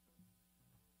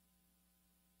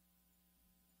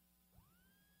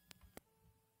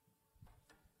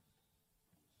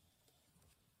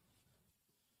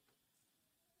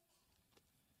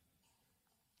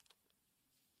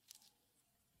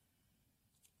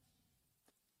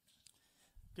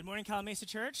Good morning, Calamasa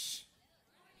Church.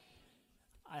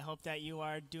 I hope that you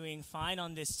are doing fine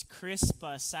on this crisp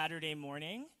Saturday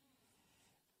morning.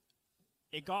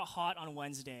 It got hot on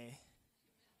Wednesday,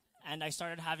 and I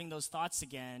started having those thoughts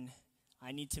again.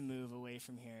 I need to move away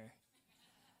from here.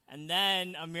 And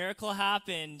then a miracle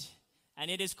happened,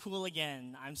 and it is cool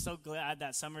again. I'm so glad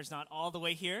that summer's not all the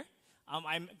way here.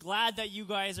 I'm glad that you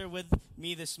guys are with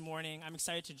me this morning. I'm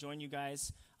excited to join you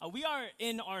guys. We are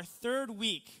in our third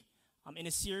week in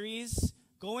a series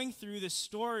going through the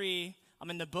story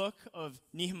in the book of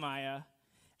Nehemiah.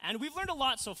 And we've learned a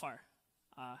lot so far.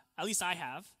 At least I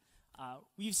have.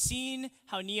 We've seen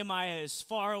how Nehemiah is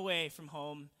far away from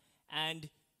home, and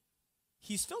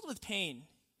he's filled with pain.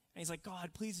 And he's like,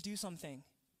 God, please do something.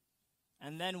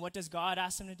 And then what does God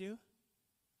ask him to do?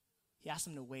 He asks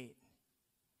him to wait.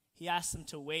 He asks him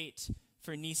to wait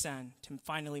for Nissan to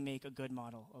finally make a good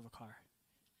model of a car.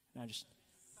 And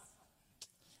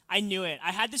I knew it.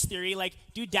 I had this theory, like,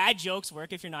 do dad jokes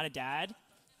work if you're not a dad?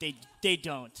 They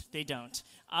don't. They don't.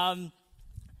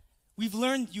 We've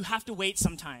learned you have to wait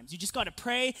sometimes. You just got to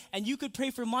pray, and you could pray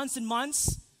for months and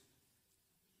months,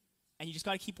 and you just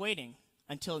got to keep waiting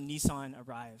until Nissan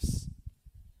arrives.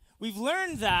 We've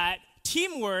learned that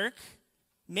teamwork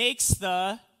makes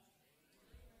the...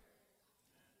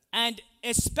 And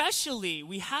especially,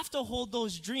 we have to hold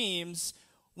those dreams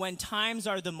when times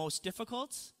are the most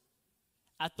difficult.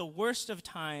 At the worst of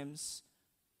times,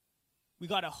 we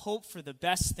got to hope for the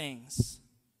best things.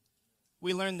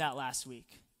 We learned that last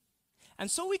week. And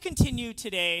so we continue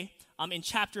today in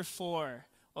chapter 4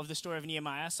 of the story of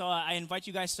Nehemiah. So I invite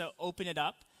you guys to open it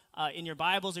up in your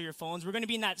Bibles or your phones. We're going to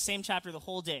be in that same chapter the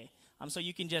whole day. So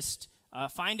you can just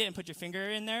find it and put your finger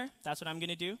in there. That's what I'm going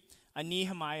to do.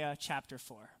 Nehemiah chapter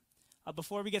 4.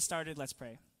 Before we get started, let's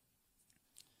pray.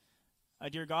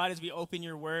 Dear God, as we open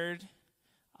your word,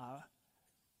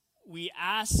 we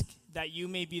ask that you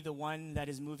may be the one that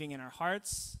is moving in our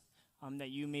hearts, that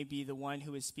you may be the one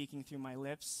who is speaking through my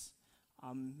lips.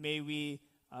 May we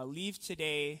leave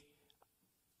today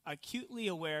acutely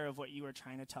aware of what you are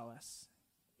trying to tell us.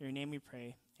 In your name we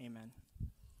pray, amen.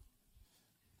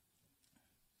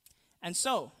 And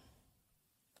so,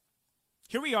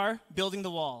 here we are building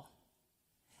the wall.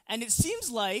 And it seems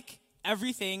like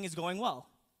everything is going well.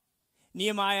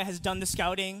 Nehemiah has done the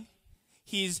scouting.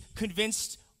 He's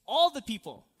convinced all the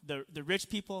people, the rich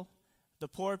people, the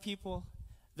poor people,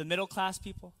 the middle class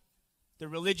people, the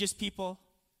religious people,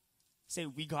 say,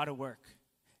 we got to work.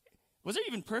 Was there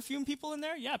even perfume people in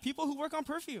there? Yeah, people who work on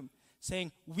perfume,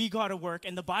 saying, we got to work.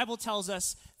 And the Bible tells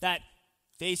us that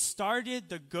they started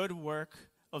the good work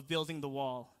of building the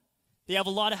wall. They have a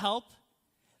lot of help.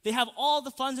 They have all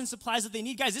the funds and supplies that they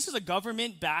need. Guys, this is a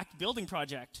government-backed building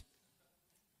project.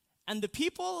 And the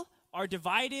people are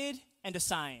divided and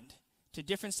assigned to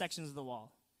different sections of the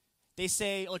wall. They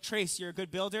say, oh, Trace, you're a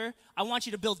good builder. I want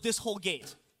you to build this whole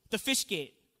gate, the fish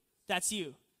gate. That's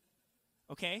you.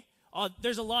 Okay?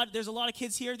 There's a lot of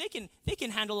kids here. They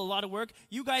can handle a lot of work.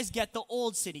 You guys get the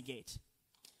old city gate.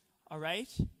 All right?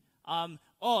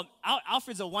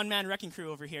 Alfred's a one-man wrecking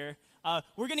crew over here.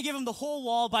 We're going to give him the whole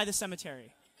wall by the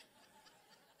cemetery.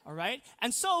 All right?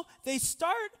 And so they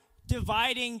start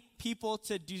dividing people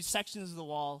to do sections of the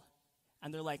wall,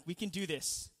 and they're like, we can do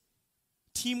this.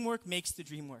 Teamwork makes the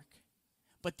dream work.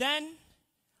 But then,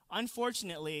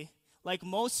 unfortunately, like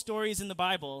most stories in the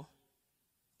Bible,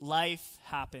 life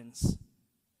happens.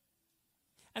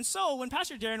 And so when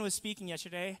Pastor Darren was speaking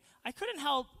yesterday,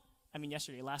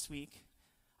 last week,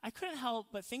 I couldn't help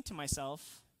but think to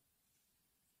myself,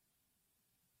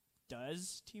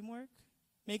 does teamwork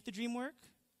make the dream work?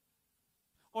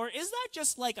 Or is that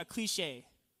just like a cliche?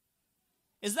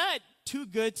 Is that too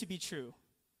good to be true?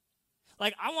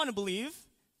 Like, I want to believe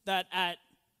that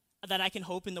I can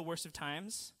hope in the worst of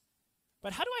times,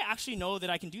 but how do I actually know that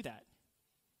I can do that?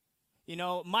 You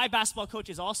know, my basketball coach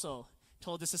has also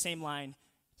told us the same line,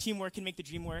 teamwork can make the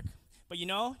dream work. But you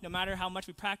know, no matter how much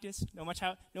we practiced,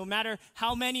 no matter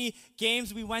how many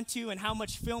games we went to and how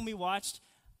much film we watched,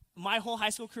 my whole high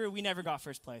school career, we never got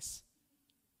first place.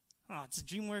 Oh, it's a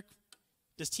dream work.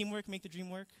 Does teamwork make the dream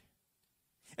work?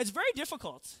 It's very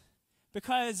difficult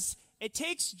because it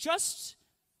takes just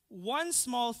one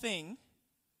small thing,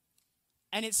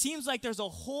 and it seems like there's a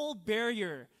whole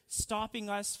barrier stopping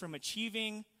us from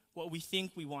achieving what we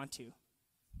think we want to.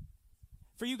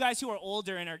 For you guys who are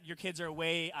older and your kids are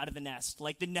way out of the nest,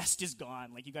 like the nest is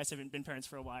gone, like you guys haven't been parents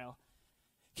for a while,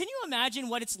 can you imagine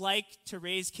what it's like to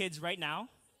raise kids right now?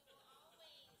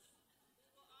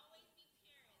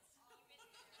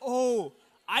 Oh,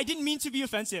 I didn't mean to be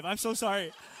offensive. I'm so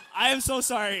sorry. I am so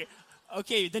sorry.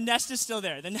 Okay, the nest is still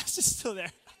there. The nest is still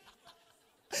there.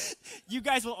 You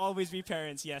guys will always be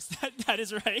parents. Yes, that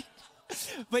is right.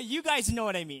 But you guys know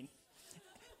what I mean.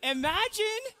 Imagine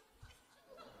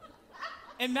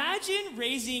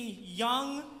raising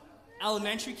young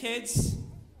elementary kids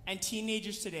and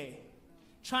teenagers today,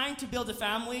 trying to build a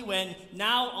family when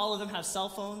now all of them have cell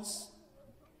phones,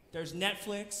 there's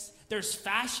Netflix, there's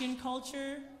fashion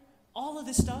culture, all of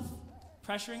this stuff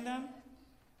pressuring them.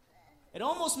 It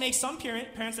almost makes some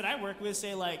parents that I work with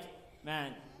say like,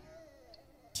 man,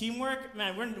 teamwork,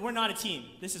 man, we're not a team.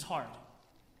 This is hard.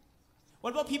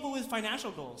 What about people with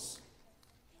financial goals?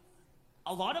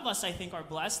 A lot of us, I think, are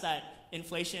blessed that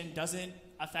inflation doesn't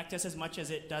affect us as much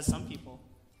as it does some people.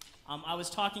 I was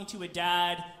talking to a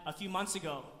dad a few months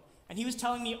ago, and he was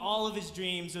telling me all of his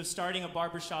dreams of starting a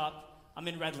barbershop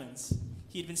in Redlands.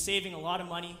 He had been saving a lot of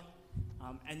money,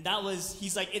 and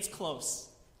he's like, it's close.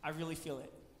 I really feel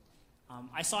it.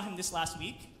 I saw him this last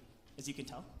week, as you can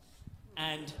tell,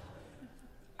 and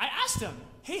I asked him,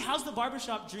 hey, how's the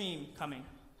barbershop dream coming?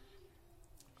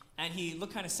 And he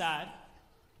looked kind of sad,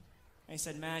 and he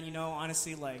said, man,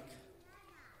 honestly, like,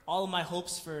 all of my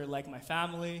hopes for, like, my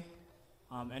family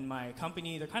and my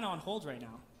company, they're kind of on hold right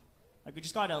now. Like, we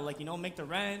just got to, make the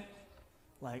rent.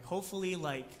 Like, hopefully,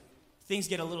 things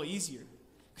get a little easier.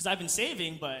 Because I've been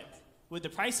saving, but with the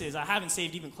prices, I haven't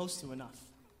saved even close to enough.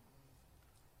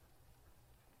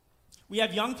 We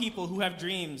have young people who have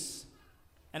dreams,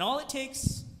 and all it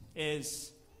takes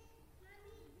is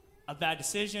a bad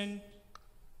decision,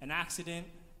 an accident,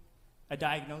 a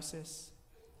diagnosis,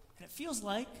 and it feels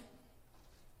like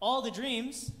all the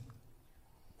dreams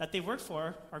that they've worked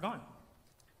for are gone.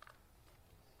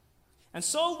 And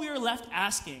so we are left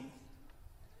asking,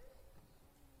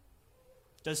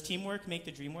 does teamwork make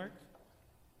the dream work?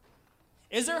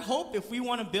 Is there hope if we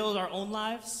want to build our own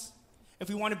lives? If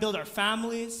we want to build our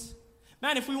families?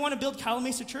 Man, if we want to build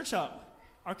Calamasa Church up,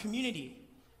 our community,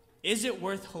 is it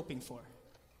worth hoping for?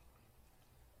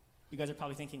 You guys are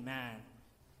probably thinking, man,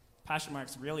 Pastor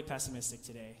Mark's really pessimistic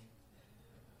today.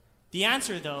 The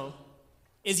answer, though,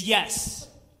 is yes.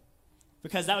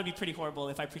 Because that would be pretty horrible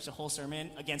if I preached a whole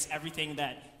sermon against everything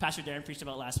that Pastor Darren preached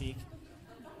about last week.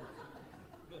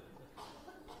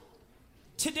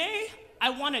 Today, I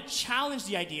want to challenge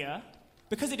the idea,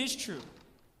 because it is true.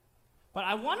 But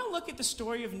I want to look at the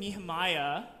story of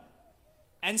Nehemiah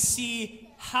and see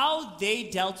how they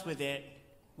dealt with it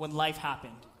when life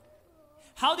happened.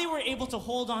 How they were able to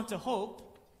hold on to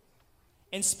hope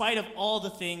in spite of all the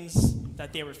things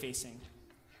that they were facing.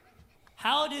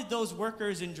 How did those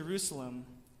workers in Jerusalem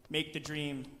make the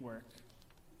dream work?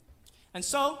 And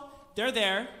so, they're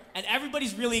there, and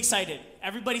everybody's really excited.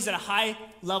 Everybody's at a high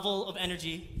level of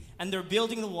energy, and they're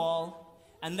building the wall.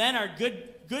 And then our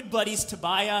good buddies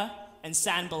Tobiah and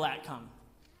Sanballat come.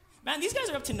 Man, these guys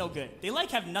are up to no good. They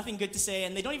have nothing good to say,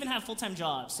 and they don't even have full-time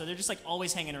jobs, so they're just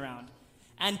always hanging around.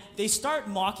 And they start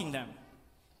mocking them.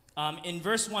 In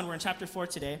verse 1, we're in chapter 4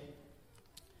 today.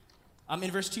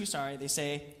 In verse 2, they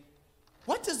say,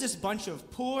 what does this bunch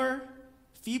of poor,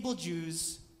 feeble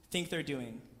Jews think they're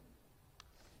doing?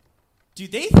 Do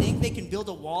they think they can build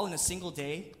a wall in a single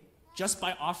day just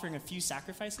by offering a few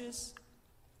sacrifices?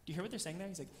 Do you hear what they're saying there?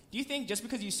 He's like, do you think just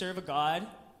because you serve a God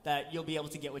that you'll be able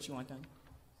to get what you want done?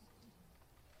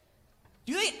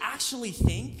 Do they actually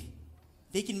think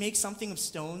they can make something of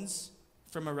stones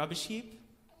from a rubbish heap?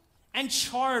 And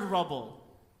charred rubble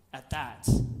at that.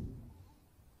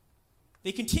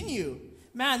 They continue,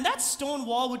 man, that stone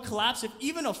wall would collapse if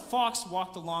even a fox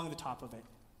walked along the top of it.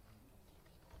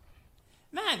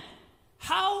 Man,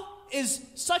 how is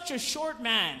such a short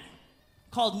man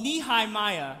called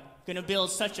Nehemiah going to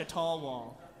build such a tall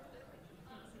wall?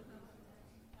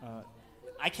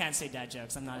 I can't say dad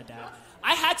jokes. I'm not a dad.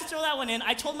 I had to throw that one in.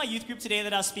 I told my youth group today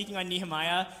that I was speaking on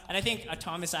Nehemiah, and I think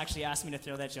Thomas actually asked me to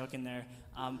throw that joke in there.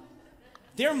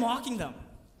 They're mocking them.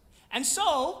 And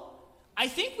so, I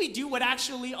think we do what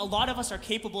actually a lot of us are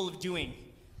capable of doing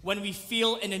when we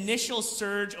feel an initial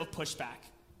surge of pushback.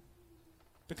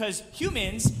 Because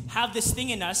humans have this thing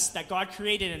in us that God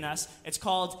created in us. It's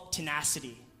called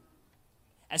tenacity.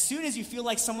 As soon as you feel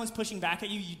like someone's pushing back at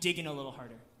you, you dig in a little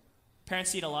harder.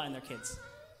 Parents see it a lot in their kids.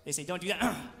 They say, don't do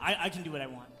that. I can do what I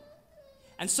want.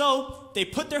 And so they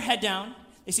put their head down.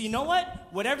 They say, you know what?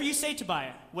 Whatever you say,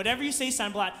 Tobiah, whatever you say,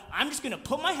 Sanballat, I'm just going to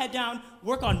put my head down,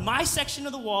 work on my section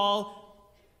of the wall.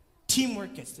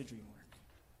 Teamwork gets the dream work.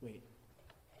 Wait.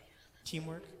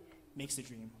 Teamwork makes the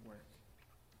dream work.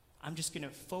 I'm just going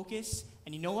to focus.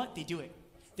 And you know what? They do it.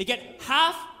 They get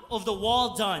half of the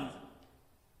wall done.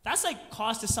 That's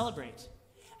cause to celebrate.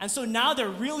 And so now they're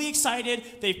really excited.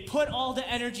 They've put all the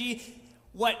energy.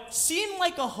 What seemed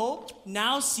like a hope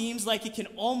now seems like it can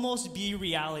almost be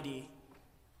reality.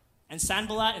 And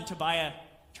Sanballat and Tobiah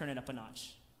turn it up a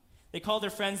notch. They call their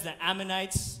friends the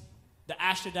Ammonites, the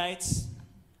Ashdodites.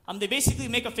 They basically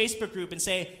make a Facebook group and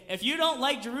say, if you don't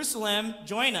like Jerusalem,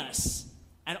 join us.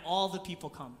 And all the people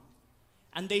come.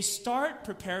 And they start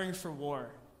preparing for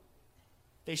war.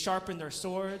 They sharpen their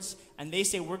swords, and they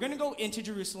say, we're going to go into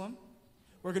Jerusalem.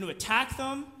 We're going to attack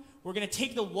them. We're going to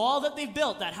take the wall that they've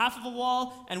built, that half of a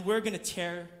wall, and we're going to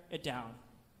tear it down.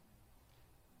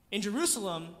 In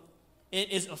Jerusalem, it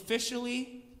is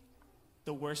officially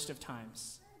the worst of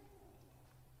times.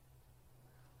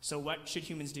 So what should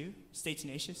humans do? Stay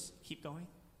tenacious? Keep going?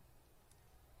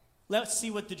 Let's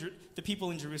see what the people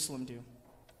in Jerusalem do.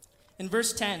 In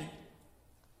verse 10,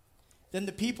 then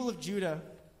the people of Judah,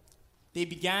 they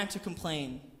began to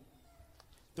complain.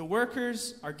 The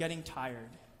workers are getting tired.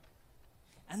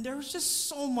 And there was just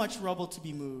so much rubble to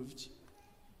be moved.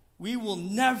 We will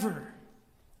never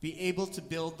be able to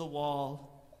build the wall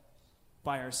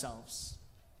by ourselves.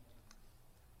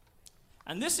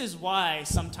 And this is why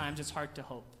sometimes it's hard to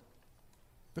hope.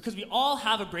 Because we all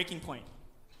have a breaking point.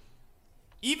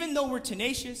 Even though we're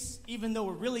tenacious, even though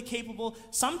we're really capable,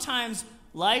 sometimes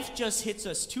life just hits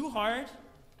us too hard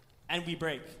and we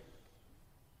break.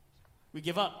 We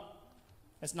give up.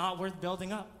 It's not worth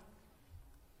building up.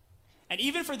 And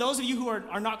even for those of you who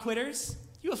are not quitters,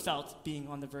 you have felt being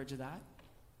on the verge of that.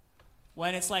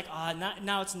 When it's like,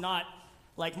 now it's not,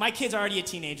 like my kid's already a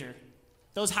teenager.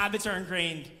 Those habits are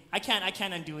ingrained. I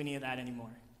can't undo any of that anymore.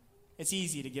 It's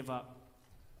easy to give up.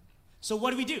 So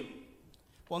what do?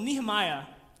 Well, Nehemiah,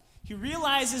 he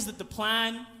realizes that the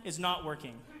plan is not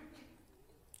working.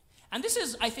 And this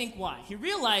is, I think, why. He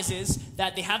realizes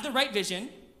that they have the right vision.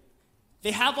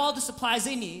 They have all the supplies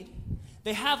they need.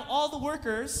 They have all the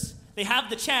workers. They have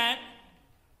the chant,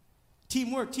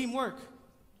 teamwork, teamwork.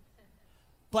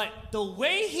 But the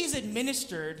way he's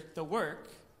administered the work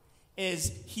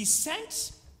is he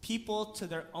sent people to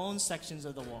their own sections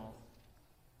of the wall.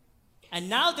 And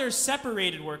now they're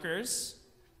separated workers.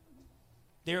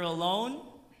 They're alone.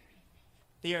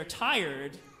 They are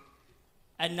tired.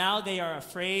 And now they are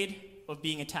afraid of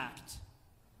being attacked.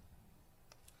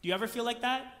 Do you ever feel like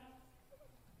that?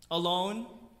 Alone,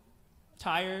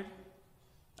 tired,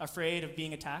 afraid of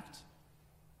being attacked?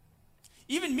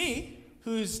 Even me,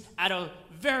 who's at a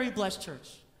very blessed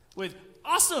church with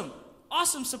awesome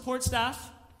support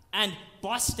staff and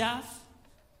boss staff,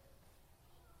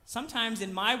 sometimes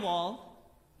in my wall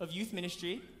of youth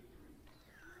ministry,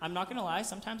 I'm not going to lie,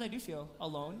 sometimes I do feel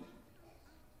alone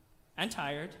and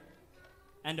tired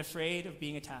and afraid of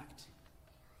being attacked.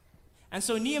 And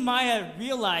so Nehemiah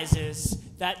realizes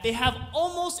that they have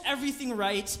almost everything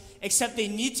right, except they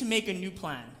need to make a new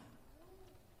plan.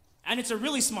 And it's a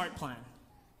really smart plan.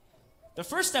 The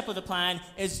first step of the plan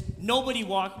is nobody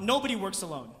works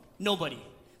alone. Nobody.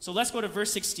 So let's go to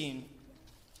verse 16.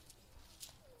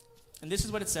 And this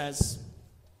is what it says.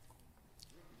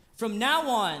 From now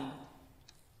on,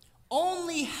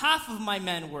 only half of my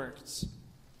men worked,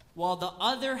 while the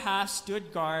other half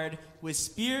stood guard with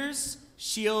spears,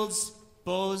 shields,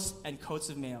 bows, and coats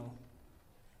of mail.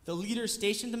 The leaders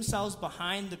stationed themselves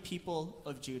behind the people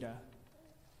of Judah.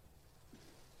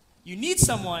 You need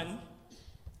someone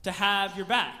to have your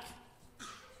back.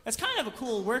 That's kind of a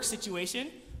cool work situation.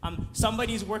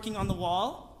 Somebody's working on the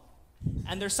wall,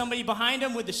 and there's somebody behind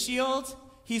him with a shield.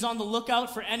 He's on the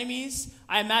lookout for enemies.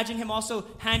 I imagine him also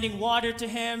handing water to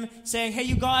him, saying, hey,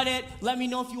 you got it. Let me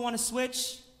know if you want to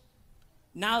switch.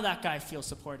 Now that guy feels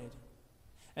supported.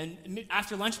 And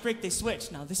after lunch break, they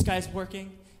switch. Now this guy's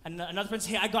working, and another person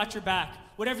says, hey, I got your back.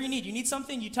 Whatever you need. You need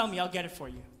something, you tell me, I'll get it for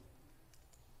you.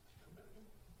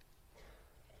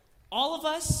 All of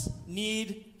us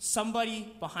need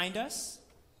somebody behind us,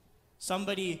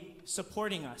 somebody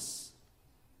supporting us.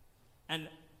 And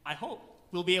I hope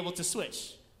we'll be able to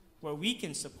switch where we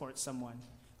can support someone.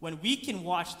 When we can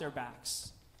watch their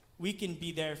backs, we can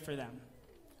be there for them.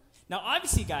 Now,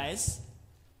 obviously, guys,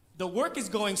 the work is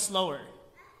going slower,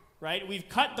 right? We've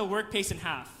cut the work pace in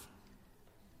half,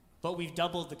 but we've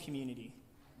doubled the community.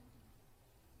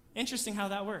 Interesting how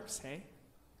that works, hey?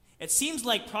 It seems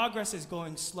like progress is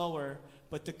going slower,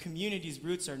 but the community's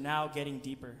roots are now getting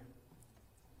deeper.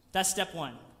 That's step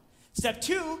one. Step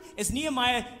two is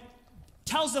Nehemiah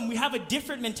tells them we have a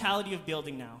different mentality of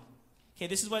building now. Okay,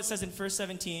 this is what it says in verse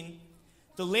 17.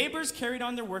 The laborers carried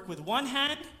on their work with one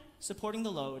hand supporting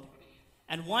the load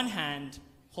and one hand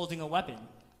holding a weapon.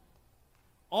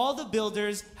 All the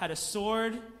builders had a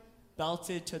sword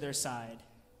belted to their side.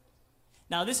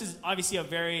 Now, this is obviously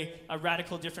a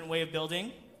radical different way of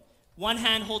building. One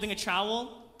hand holding a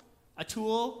trowel, a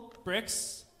tool,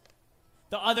 bricks.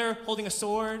 The other holding a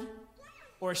sword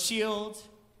or a shield.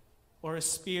 or a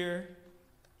spear.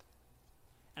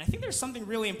 And I think there's something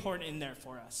really important in there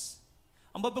for us.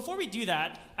 But before we do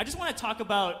that, I just want to talk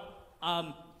about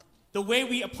the way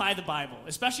we apply the Bible,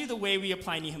 especially the way we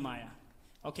apply Nehemiah.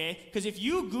 Okay? Because if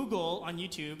you Google on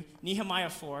YouTube Nehemiah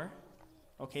 4,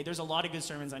 okay, there's a lot of good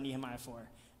sermons on Nehemiah 4.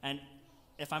 And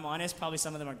if I'm honest, probably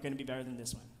some of them are going to be better than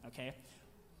this one, okay?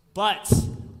 But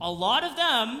a lot of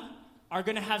them are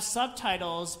going to have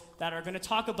subtitles that are going to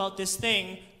talk about this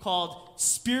thing called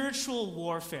spiritual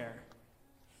warfare.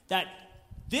 That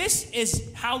this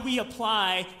is how we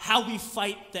apply, how we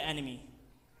fight the enemy.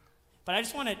 But I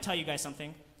just want to tell you guys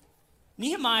something.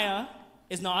 Nehemiah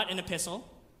is not an epistle.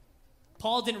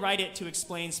 Paul didn't write it to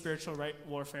explain spiritual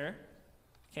warfare.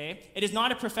 Okay? It is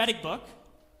not a prophetic book.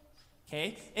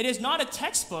 Okay? It is not a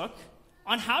textbook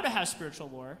on how to have spiritual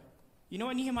war. You know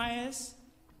what Nehemiah is?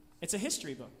 It's a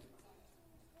history book.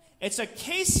 It's a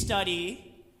case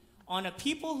study on a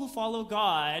people who follow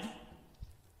God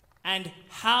and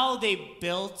how they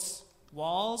built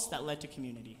walls that led to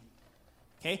community.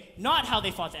 Okay? Not how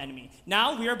they fought the enemy.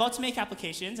 Now, we are about to make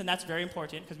applications, and that's very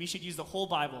important because we should use the whole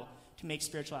Bible to make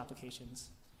spiritual applications.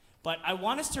 But I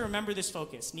want us to remember this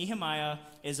focus. Nehemiah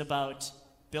is about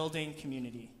building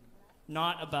community,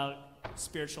 not about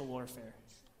spiritual warfare.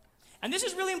 And this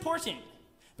is really important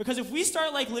because if we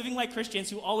start living like Christians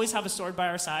who always have a sword by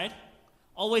our side,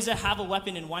 always have a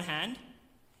weapon in one hand,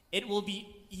 it will be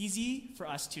easy for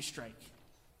us to strike.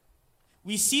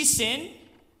 We see sin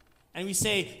and we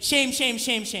say, shame, shame,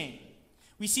 shame, shame.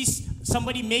 We see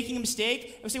somebody making a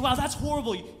mistake and we say, wow, that's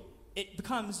horrible. It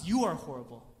becomes, you are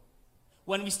horrible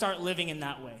when we start living in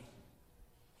that way.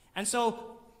 And so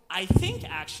I think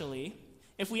actually,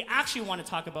 if we actually want to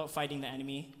talk about fighting the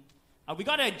enemy, we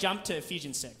got to jump to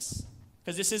Ephesians 6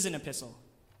 because this is an epistle.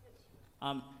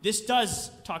 This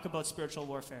does talk about spiritual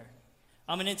warfare.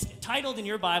 And it's titled in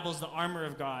your Bibles, The Armor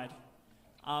of God.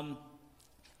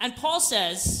 And Paul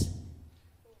says,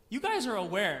 you guys are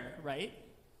aware, right?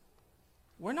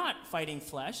 We're not fighting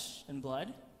flesh and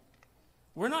blood.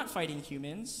 We're not fighting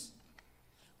humans.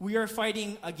 We are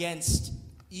fighting against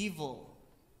evil,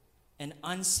 an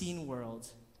unseen world,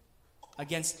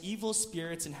 against evil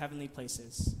spirits in heavenly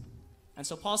places. And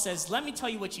so Paul says, let me tell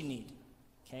you what you need.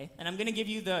 Okay? And I'm going to give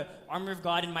you the armor of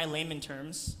God in my layman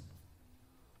terms.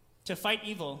 To fight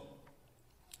evil,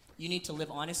 you need to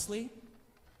live honestly.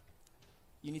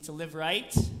 You need to live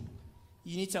right.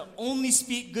 You need to only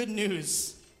speak good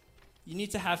news. You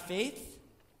need to have faith.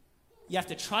 You have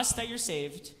to trust that you're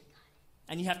saved.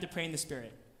 And you have to pray in the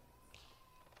Spirit.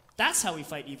 That's how we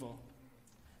fight evil.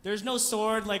 There's no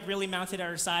sword really mounted at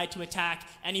our side to attack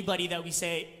anybody that we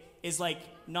say is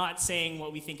not saying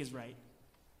what we think is right.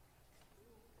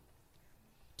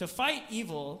 To fight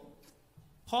evil,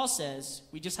 Paul says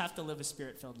we just have to live a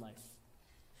Spirit-filled life.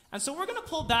 And so we're going to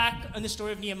pull back on the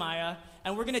story of Nehemiah,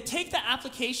 and we're going to take the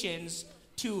applications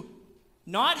to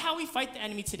not how we fight the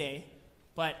enemy today,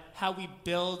 but how we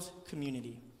build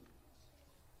community.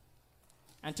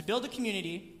 And to build a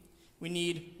community, we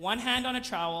need one hand on a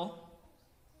trowel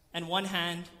and one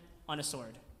hand on a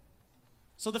sword.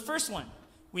 So the first one,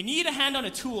 we need a hand on a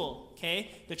tool,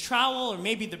 okay? The trowel or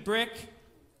maybe the brick.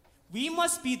 We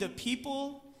must be the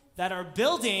people that are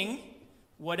building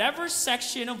whatever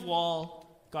section of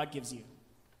wall God gives you.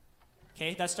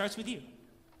 Okay? That starts with you.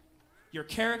 Your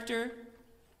character,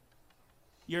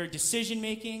 your decision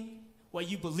making, what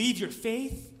you believe, your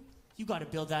faith, you got to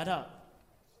build that up.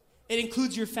 It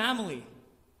includes your family,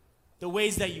 the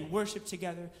ways that you worship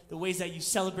together, the ways that you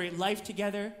celebrate life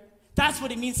together. That's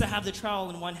what it means to have the trowel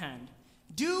in one hand.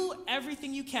 Do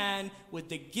everything you can with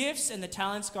the gifts and the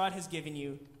talents God has given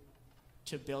you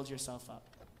to build yourself up.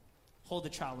 Hold the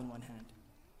trowel in one hand.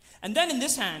 And then in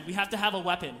this hand, we have to have a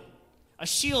weapon, a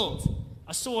shield,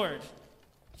 a sword.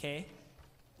 Okay?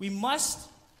 We must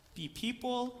be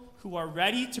people who are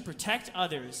ready to protect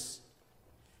others,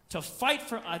 to fight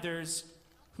for others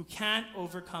who can't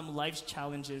overcome life's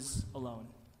challenges alone.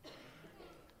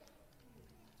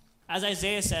 As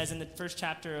Isaiah says in the first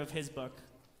chapter of his book,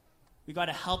 we got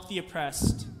to help the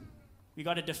oppressed. We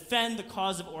got to defend the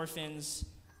cause of orphans.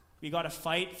 We got to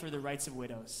fight for the rights of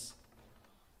widows.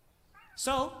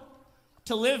 So,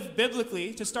 to live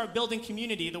biblically, to start building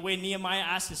community the way Nehemiah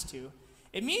asked us to,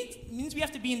 it means we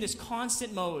have to be in this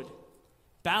constant mode,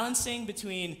 balancing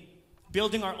between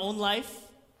building our own life,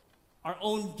 our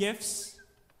own gifts,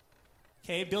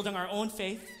 okay, building our own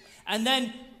faith, and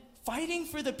then fighting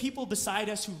for the people beside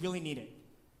us who really need it.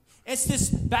 It's this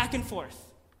back and forth.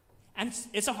 And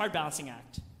it's a hard balancing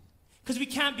act. Because we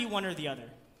can't be one or the other.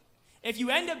 If you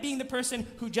end up being the person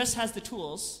who just has the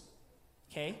tools,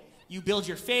 okay, you build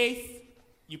your faith,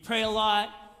 you pray a lot,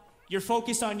 You're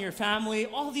focused on your family.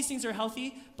 All of these things are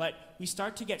healthy, but we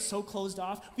start to get so closed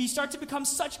off. We start to become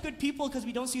such good people because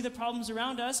we don't see the problems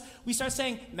around us. We start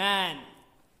saying, man,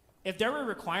 if there were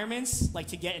requirements like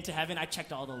to get into heaven, I checked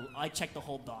the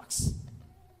whole box.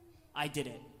 I did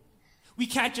it. We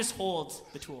can't just hold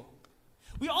the tool.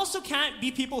 We also can't be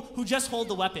people who just hold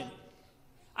the weapon.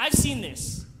 I've seen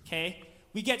this, okay?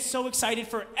 We get so excited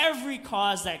for every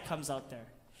cause that comes out there.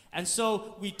 And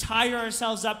so we tire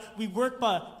ourselves up. We work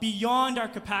beyond our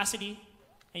capacity.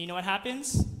 And you know what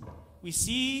happens? We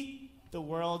see the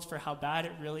world for how bad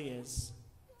it really is.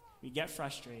 We get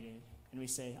frustrated and we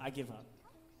say, I give up.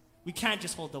 We can't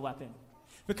just hold the weapon.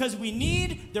 Because we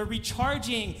need the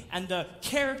recharging and the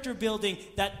character building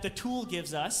that the tool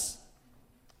gives us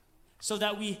so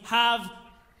that we have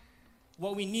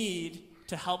what we need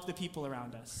to help the people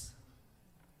around us.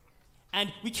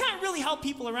 And we can't really help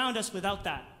people around us without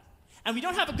that. And we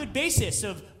don't have a good basis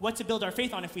of what to build our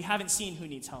faith on if we haven't seen who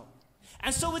needs help.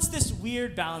 And so it's this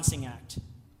weird balancing act.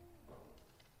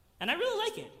 And I really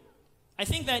like it. I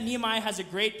think that Nehemiah has a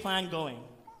great plan going.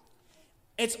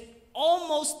 It's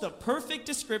almost the perfect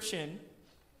description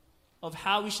of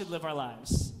how we should live our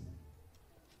lives.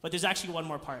 But there's actually one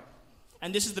more part.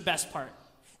 And this is the best part.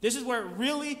 This is where it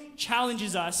really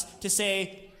challenges us to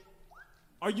say,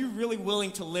 are you really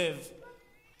willing to live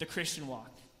the Christian walk?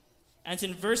 And it's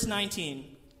in verse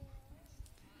 19.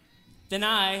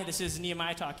 This is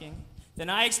Nehemiah talking, then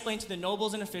I explained to the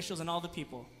nobles and officials and all the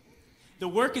people, the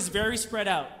work is very spread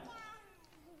out,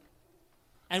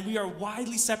 and we are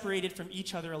widely separated from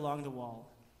each other along the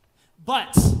wall.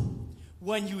 But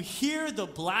when you hear the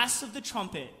blast of the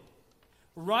trumpet,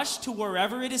 rush to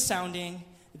wherever it is sounding,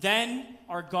 then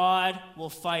our God will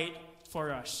fight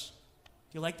for us.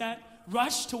 Do you like that?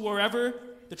 Rush to wherever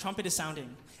the trumpet is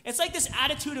sounding. It's like this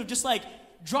attitude of just like,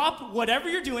 drop whatever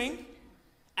you're doing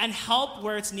and help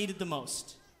where it's needed the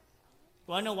most.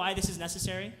 You want to know why this is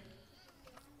necessary?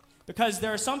 Because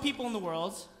there are some people in the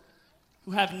world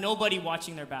who have nobody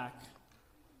watching their back.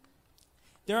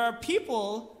 There are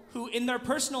people who, in their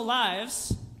personal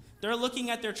lives, they're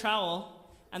looking at their trowel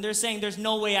and they're saying, there's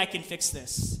no way I can fix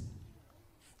this.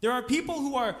 There are people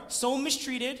who are so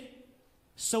mistreated,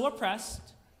 so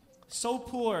oppressed, so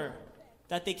poor,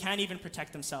 that they can't even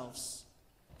protect themselves.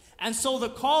 And so the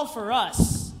call for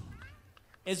us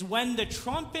is when the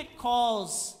trumpet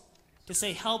calls to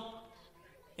say help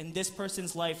in this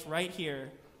person's life right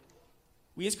here,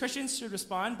 we as Christians should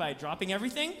respond by dropping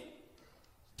everything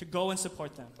to go and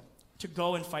support them, to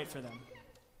go and fight for them.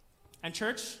 And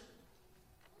church,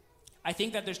 I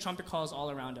think that there's trumpet calls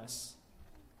all around us.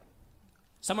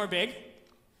 Some are big,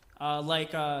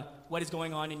 like what is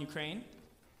going on in Ukraine.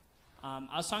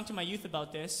 I was talking to my youth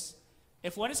about this.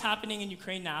 If what is happening in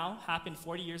Ukraine now happened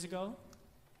 40 years ago,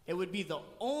 it would be the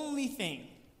only thing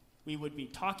we would be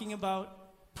talking about,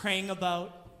 praying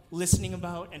about, listening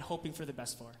about, and hoping for the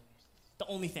best for. The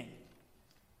only thing.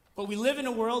 But we live in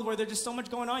a world where there's just so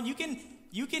much going on. You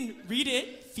can read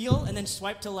it, feel, and then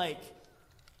swipe to like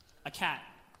a cat.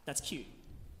 That's cute.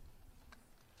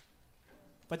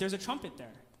 But there's a trumpet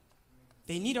there.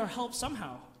 They need our help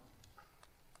somehow.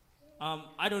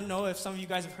 I don't know if some of you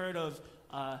guys have heard of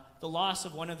the loss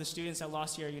of one of the students at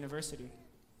Lost Year University.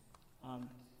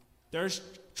 There's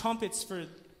trumpets for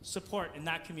support in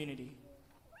that community.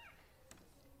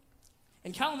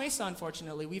 In Calamasa,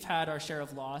 unfortunately, we've had our share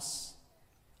of loss,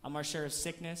 our share of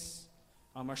sickness,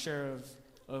 our share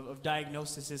of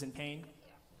diagnoses and pain.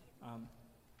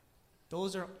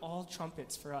 Those are all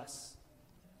trumpets for us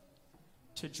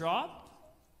to drop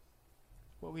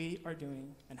what we are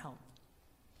doing and help.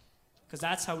 Because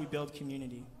that's how we build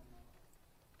community.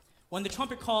 When the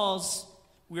trumpet calls,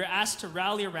 we are asked to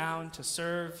rally around, to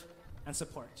serve, and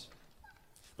support.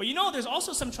 But you know, there's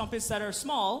also some trumpets that are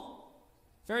small,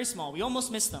 very small. We almost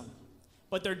miss them,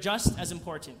 but they're just as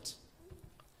important.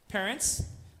 Parents,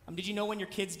 did you know when your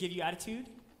kids give you attitude?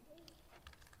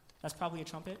 That's probably a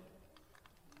trumpet.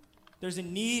 There's a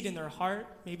need in their heart,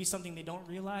 maybe something they don't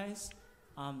realize,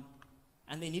 and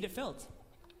they need it filled.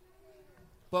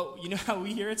 But you know how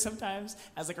we hear it sometimes?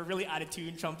 As like a really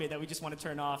out-of-tune trumpet that we just want to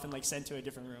turn off and like send to a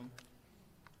different room.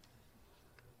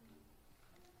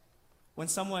 When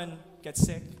someone gets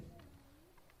sick,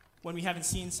 when we haven't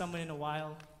seen someone in a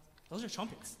while, those are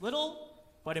trumpets. Little,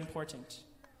 but important.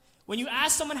 When you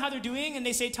ask someone how they're doing and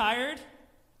they say tired,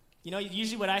 you know,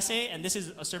 usually what I say, and this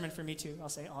is a sermon for me too, I'll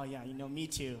say, oh yeah, me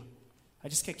too. I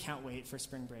just can't wait for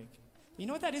spring break. You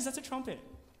know what that is? That's a trumpet.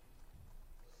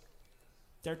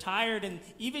 They're tired and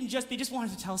they just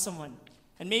wanted to tell someone.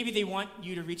 And maybe they want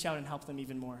you to reach out and help them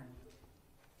even more.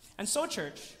 And so,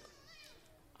 church,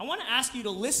 I want to ask you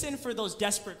to listen for those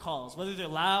desperate calls, whether they're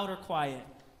loud or quiet,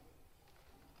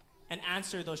 and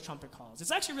answer those trumpet calls.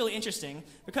 It's actually really interesting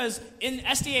because in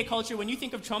SDA culture, when you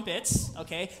think of trumpets,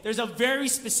 okay, there's a very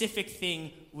specific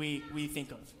thing we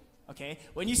think of, okay?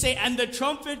 When you say, and the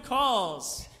trumpet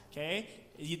calls, okay,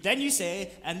 then you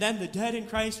say, and then the dead in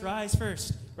Christ rise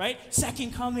first, right?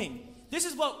 Second coming. This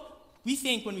is what we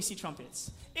think when we see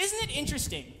trumpets. Isn't it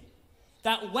interesting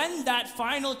that when that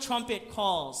final trumpet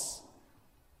calls,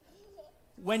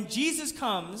 when Jesus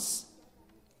comes,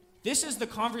 this is the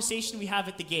conversation we have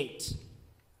at the gate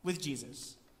with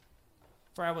Jesus.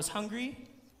 For I was hungry,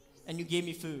 and you gave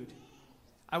me food.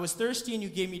 I was thirsty, and you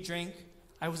gave me drink.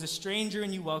 I was a stranger,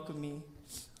 and you welcomed me.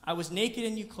 I was naked,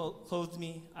 and you clothed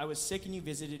me. I was sick, and you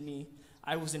visited me.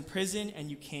 I was in prison, and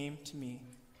you came to me.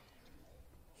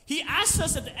 He asks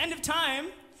us at the end of time,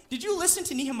 did you listen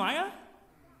to Nehemiah?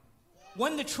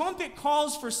 When the trumpet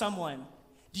calls for someone,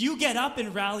 do you get up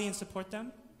and rally and support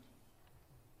them?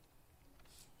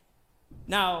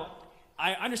 Now,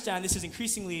 I understand this is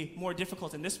increasingly more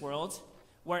difficult in this world,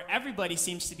 where everybody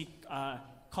seems to be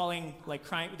calling, like,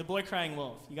 crying, the boy crying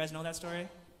wolf. You guys know that story?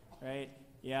 Right?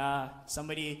 Yeah,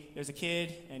 there's a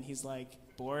kid, and he's, like,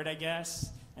 bored, I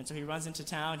guess. And so he runs into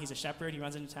town. He's a shepherd. He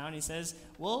runs into town, and he says,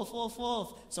 wolf, wolf,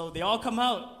 wolf. So they all come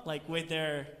out, like, with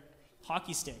their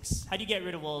hockey sticks. How do you get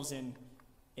rid of wolves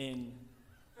in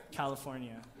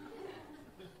California?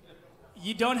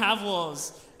 You don't have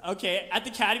wolves. Okay, at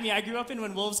the academy I grew up in,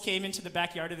 when wolves came into the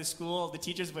backyard of the school, the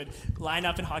teachers would line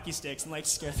up in hockey sticks and, like,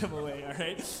 scare them away, all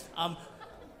right?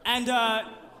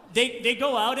 They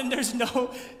go out, and there's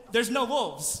no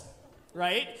wolves,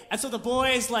 right? And so the boy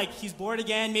is like, he's bored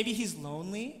again. Maybe he's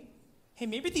lonely. Hey,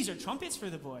 maybe these are trumpets for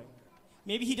the boy.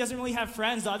 Maybe he doesn't really have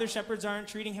friends. The other shepherds aren't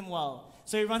treating him well.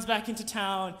 So he runs back into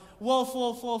town. Wolf,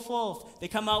 wolf, wolf, wolf. They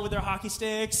come out with their hockey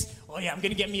sticks. Oh, yeah, I'm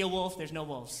going to get me a wolf. There's no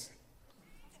wolves.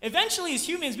 Eventually, as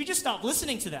humans, we just stop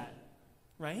listening to that,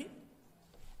 right?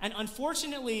 And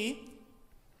unfortunately,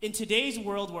 in today's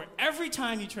world where every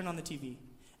time you turn on the TV,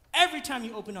 every time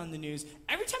you open on the news,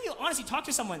 every time you honestly talk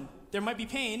to someone, there might be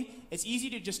pain, it's easy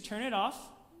to just turn it off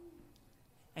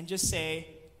and just say,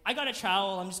 I got a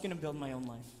trowel, I'm just going to build my own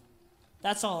life.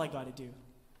 That's all I got to do.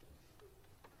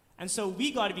 And so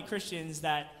we got to be Christians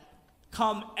that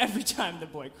come every time the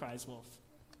boy cries wolf.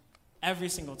 Every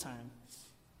single time.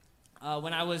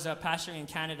 When I was pastoring in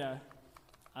Canada,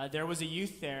 there was a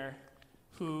youth there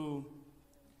who,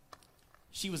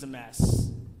 she was a mess.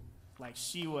 Like,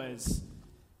 she was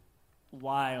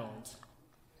wild.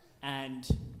 And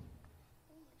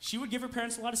she would give her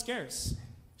parents a lot of scares.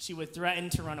 She would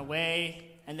threaten to run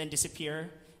away and then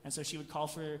disappear. And so she would call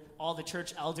for all the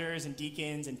church elders and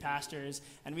deacons and pastors.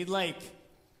 And we'd, like,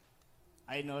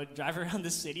 drive around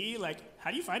the city. Like, how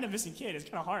do you find a missing kid? It's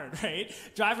kind of hard, right?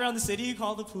 Drive around the city,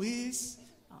 call the police.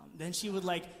 Then she would,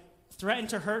 like, threaten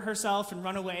to hurt herself and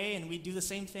run away, and we'd do the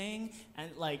same thing.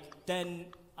 And, like, then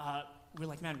we're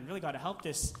like, man, we really got to help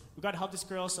this. We got to help this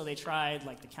girl. So they tried,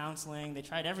 like, the counseling. They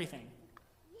tried everything.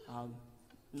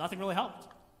 Nothing really helped.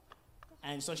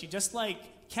 And so she just,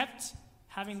 like, kept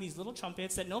having these little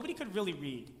trumpets that nobody could really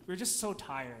read. We were just so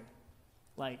tired.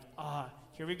 Like,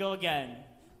 here we go again.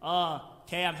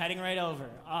 Okay, I'm heading right over.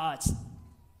 It's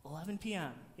 11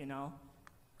 p.m., you know?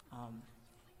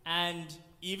 And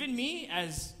even me,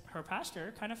 as her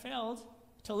pastor, kind of failed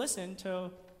to listen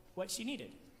to what she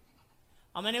needed.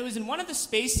 And it was in one of the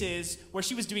spaces where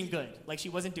she was doing good. Like, she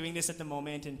wasn't doing this at the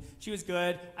moment, and she was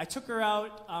good. I took her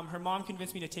out. Her mom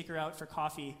convinced me to take her out for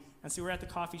coffee. And so we're at the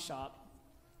coffee shop.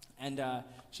 And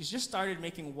she's just started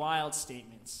making wild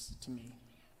statements to me.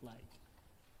 Like,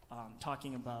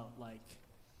 talking about, like,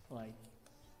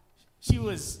 she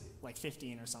was, like,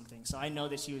 15 or something. So I know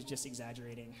that she was just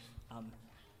exaggerating.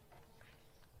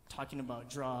 Talking about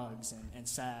drugs and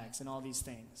sex and all these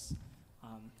things.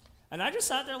 And I just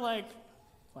sat there like,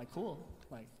 cool.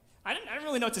 Like, I didn't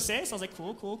really know what to say, so I was like,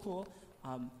 cool.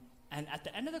 And at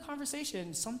the end of the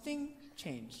conversation, something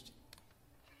changed.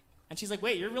 And she's like,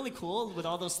 wait, you're really cool with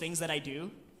all those things that I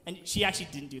do? And she actually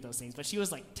didn't do those things, but she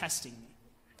was, like, testing me,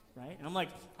 right? And I'm like,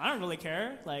 I don't really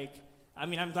care. Like, I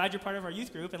mean, I'm glad you're part of our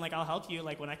youth group, and, like, I'll help you,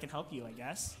 like, when I can help you, I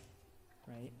guess,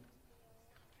 right?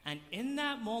 And in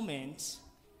that moment,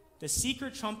 the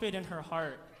secret trumpet in her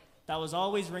heart that was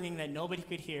always ringing that nobody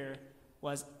could hear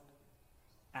was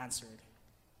answered.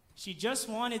 She just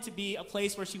wanted to be a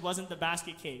place where she wasn't the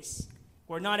basket case,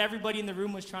 where not everybody in the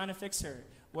room was trying to fix her,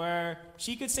 where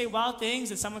she could say wild things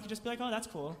and someone could just be like, oh, that's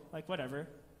cool, like, whatever,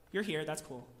 you're here, that's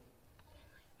cool.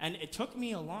 And it took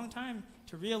me a long time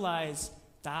to realize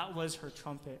that was her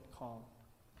trumpet call.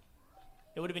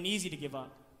 It would have been easy to give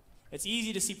up. It's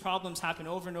easy to see problems happen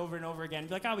over and over and over again and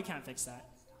be like, oh, we can't fix that.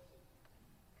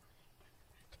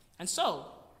 And so,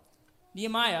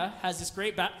 Nehemiah has this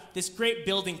great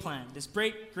building plan, this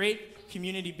great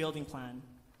community building plan.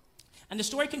 And the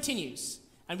story continues,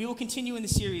 and we will continue in the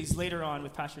series later on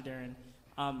with Pastor Darren.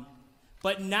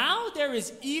 But now there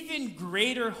is even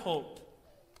greater hope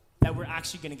that we're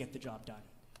actually going to get the job done,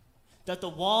 that the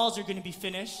walls are going to be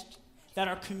finished, that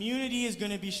our community is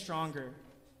going to be stronger.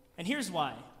 And here's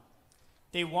why.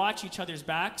 They watch each other's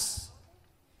backs.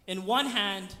 In one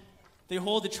hand, they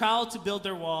hold a trowel to build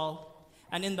their wall,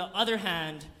 and in the other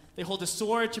hand, they hold a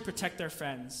sword to protect their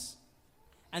friends.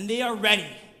 And they are ready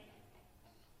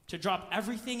to drop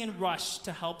everything and rush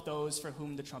to help those for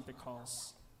whom the trumpet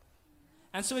calls.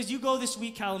 And so as you go this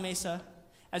week, Calimesa,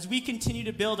 as we continue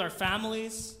to build our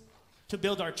families, to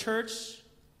build our church,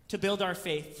 to build our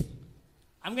faith,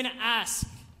 I'm going to ask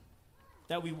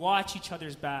that we watch each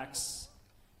other's backs,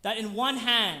 that in one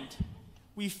hand,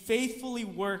 we faithfully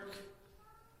work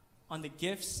on the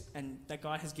gifts that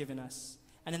God has given us,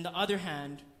 and in the other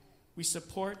hand, we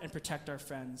support and protect our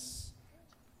friends.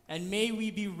 And may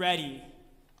we be ready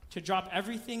to drop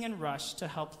everything and rush to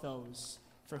help those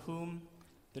for whom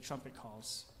the trumpet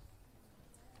calls.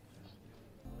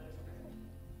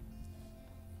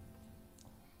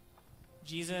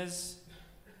 Jesus,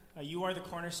 you are the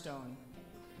cornerstone.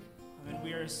 And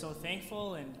we are so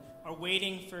thankful and are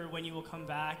waiting for when you will come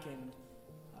back and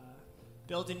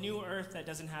build a new earth that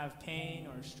doesn't have pain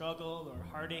or struggle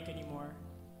or heartache anymore.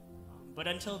 But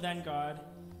until then, God,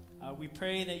 we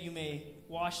pray that you may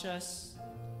wash us.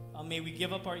 May we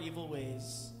give up our evil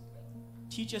ways.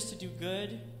 Teach us to do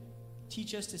good.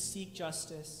 Teach us to seek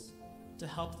justice, to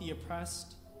help the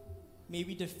oppressed. May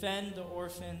we defend the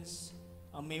orphans.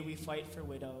 May we fight for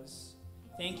widows.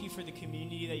 Thank you for the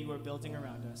community that you are building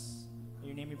around us. In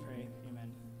your name we pray.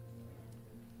 Amen.